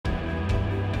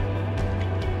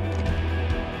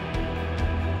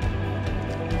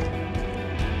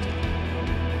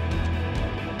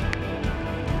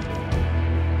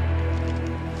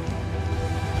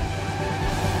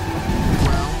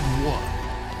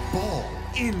Ball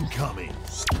incoming.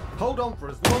 Hold on for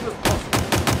as long as possible.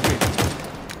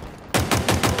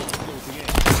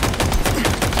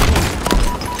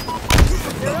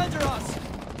 They're under us!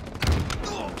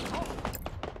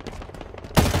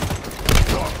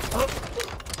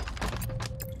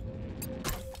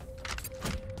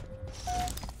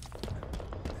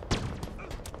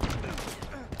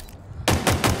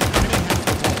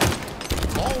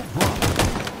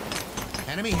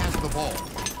 Enemy has the ball.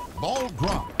 Ball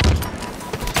dropped.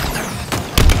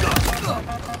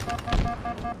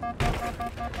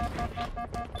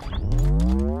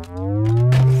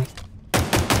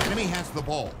 Enemy has the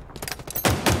ball.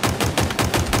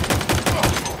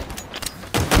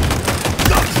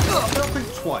 Don't think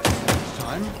twice next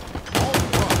time. Ball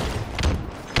dropped.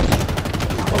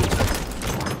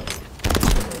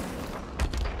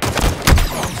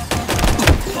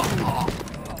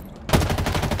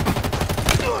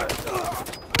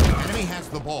 Enemy has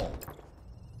the ball.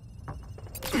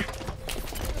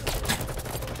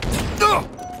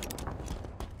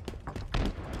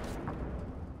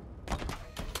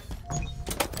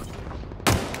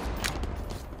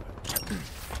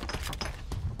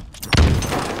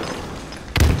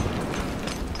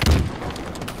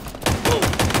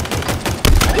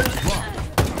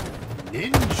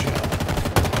 Ninja.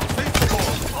 Face the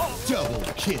ball. Double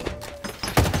kill.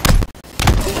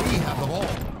 We have the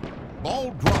ball. Ball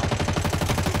dropped.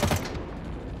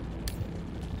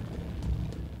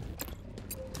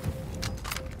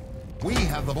 We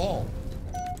have the ball.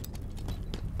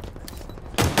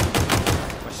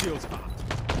 My shield's up.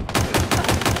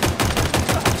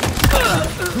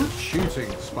 Good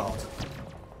shooting, Spartan.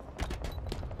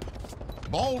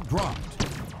 Ball dropped.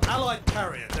 Allied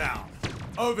carrier down.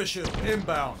 Overshield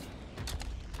inbound.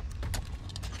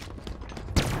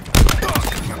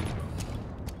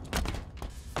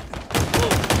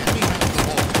 Enemy has the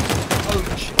ball.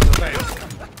 Overshield available.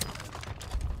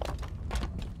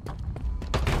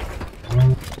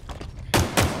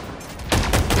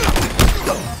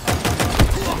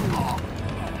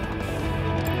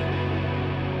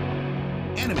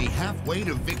 Enemy halfway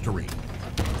to victory.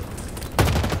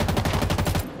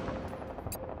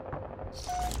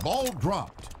 Ball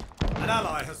dropped. An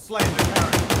ally has slain the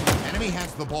carrier. Enemy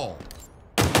has the ball.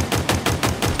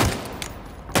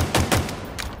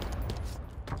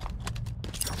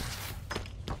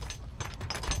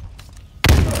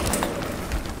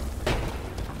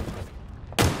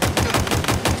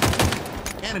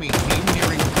 Enemy team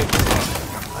nearing victory.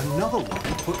 Another one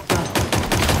put down.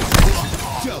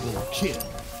 Double kill.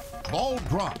 Ball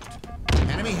dropped.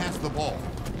 Enemy has the ball.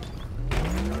 A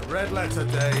red letter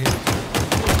day.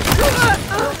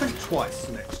 Don't think twice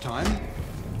next time.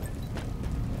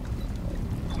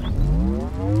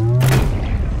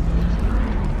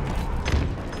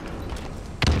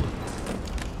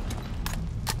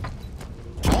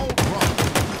 Ball dropped.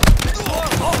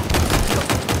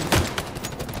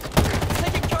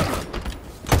 Taking cover!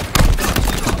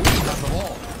 We have the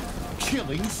ball.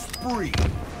 Killing spree.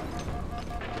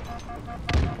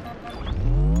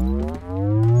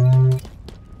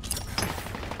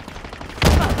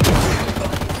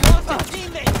 Lost our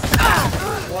teammates!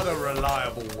 What a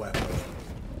reliable weapon.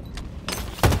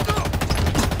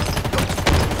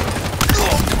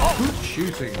 Good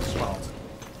shooting, Spartan.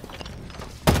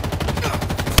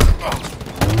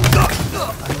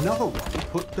 Another one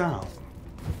put down.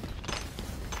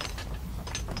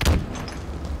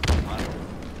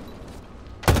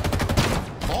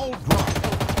 Ball dropped.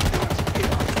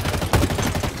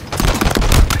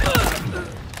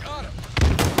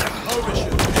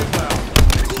 Overshield inbound.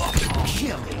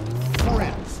 Killing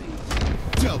frenzy.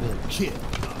 Double kill.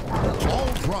 Ball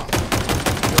dropped.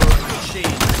 You're a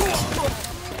machine.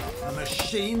 A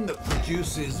machine that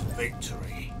produces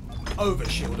victory.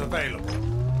 Overshield available.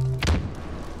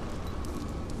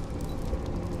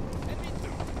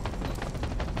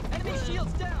 Enemy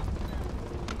shields down!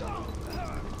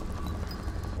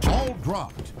 Ball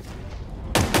dropped.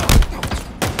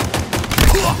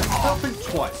 Don't think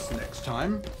twice next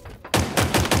time.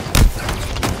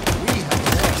 We have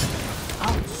the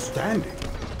ball. Outstanding.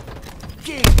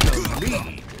 Gain the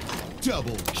lead.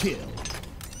 Double kill.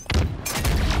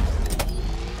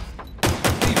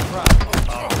 Be proud.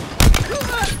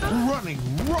 Running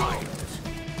riot.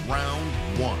 Round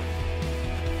one.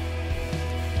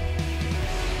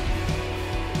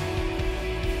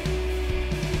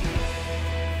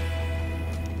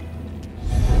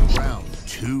 Round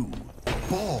two.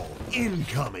 Ball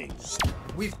incoming.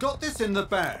 We've got this in the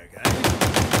bag, eh? I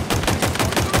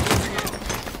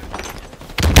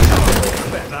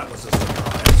bet that was a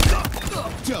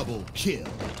surprise. Double kill.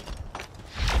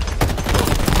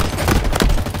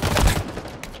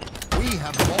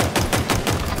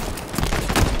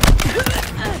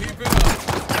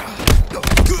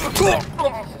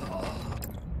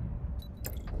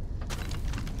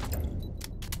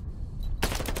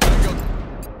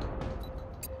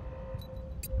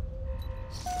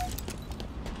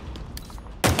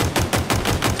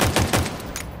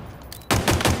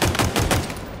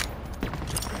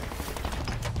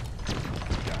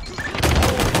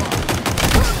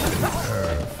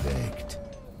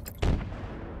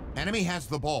 Enemy has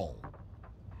the ball.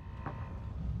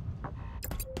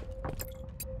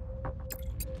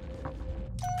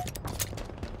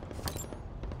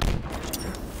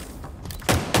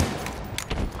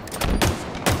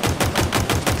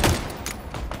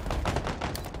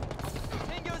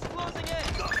 Tango's closing in.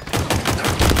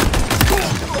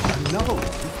 Another one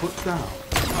put down.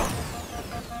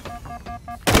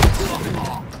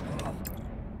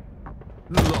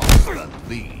 Lost the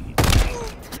lead.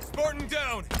 Spartan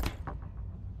down.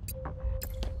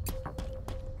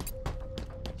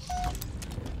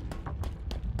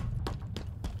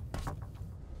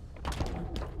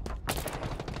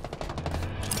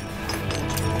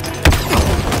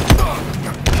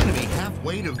 Enemy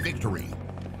halfway to victory.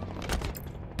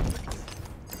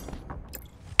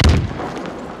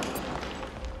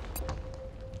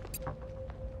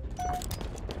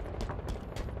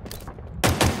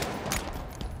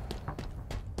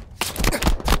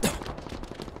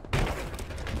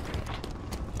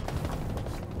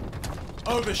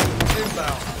 Overshield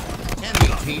inbound.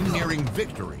 Enemy team nearing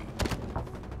victory.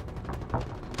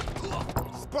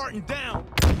 Spartan down.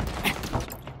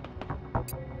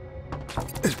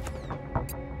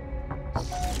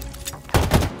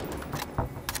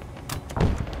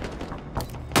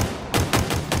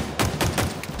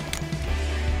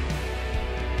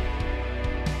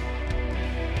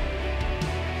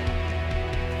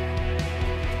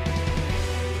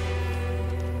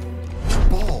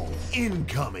 Ball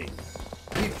incoming.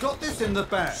 We've got this in the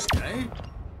bag, eh?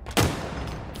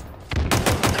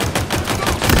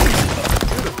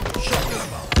 Beautiful shot,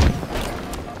 Oddball.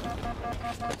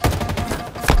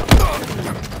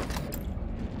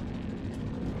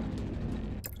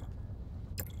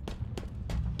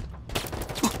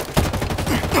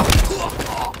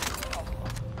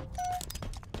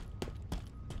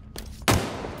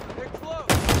 They're close.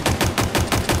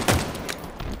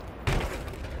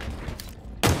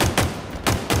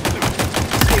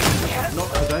 Not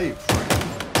today, friend.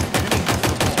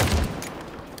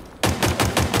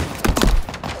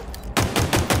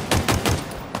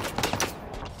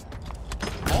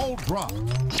 Ball dropped.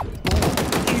 Ball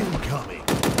incoming.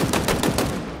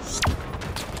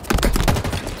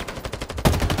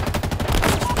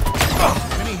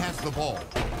 Enemy has the ball.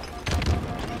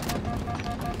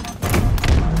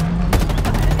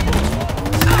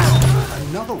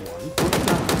 Another one put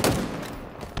down.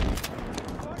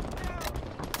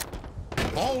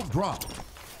 Ball dropped.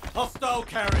 Hostile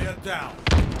carrier down.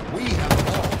 We have the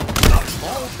ball.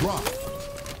 Ball dropped.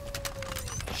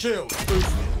 Shield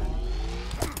boosted.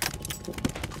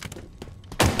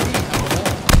 We have the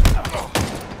ball.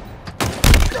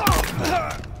 Ball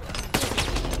dropped.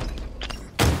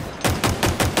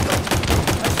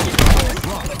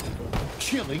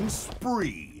 Killing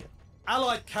spree.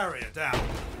 Allied carrier down.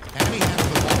 Enemy has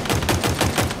the ball.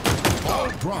 Ball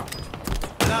dropped.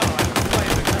 An ally has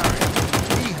slain the carrier.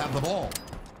 We have the ball.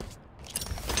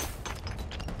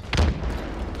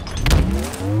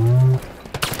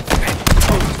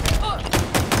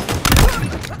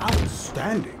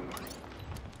 Outstanding.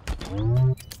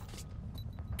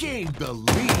 Gained the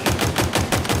lead.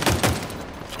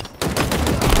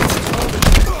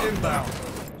 Inbound.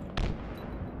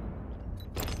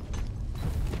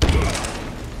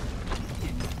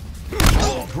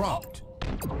 Ball dropped.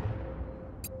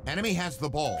 Enemy has the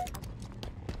ball.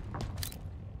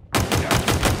 Ball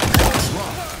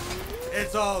dropped.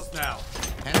 It's ours now.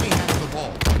 Enemy has the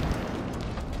ball.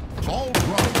 Ball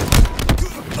dropped.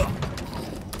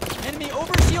 Enemy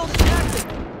overshield is active.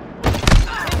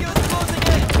 Tango's closing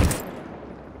in.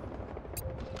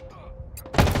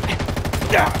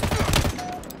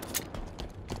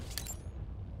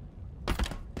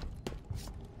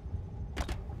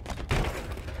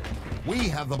 We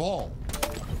have the ball.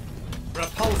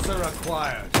 Repulsor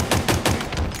acquired.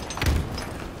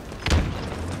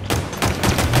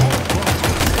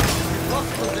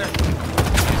 Lost possession.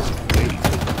 Wait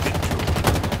for the victory.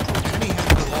 Enemy has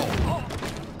the ball.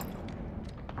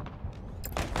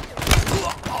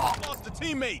 Lost a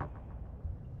teammate.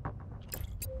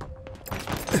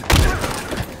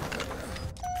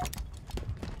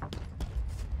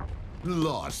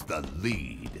 Lost the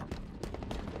lead.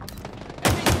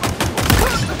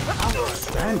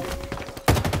 Outstanding.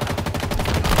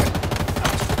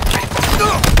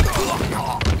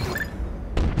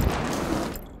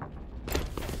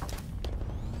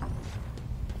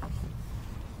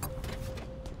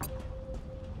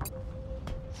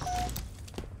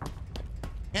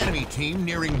 Enemy team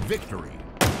nearing victory.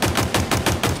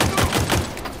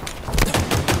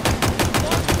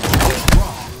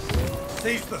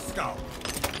 Seize the skull.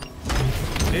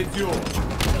 It's yours.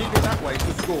 Keep it that way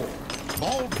to score.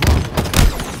 Ball dropped.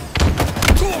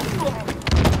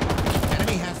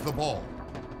 Enemy has the ball.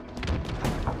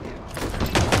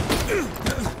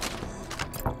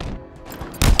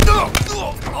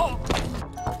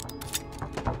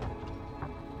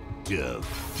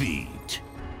 Defeat.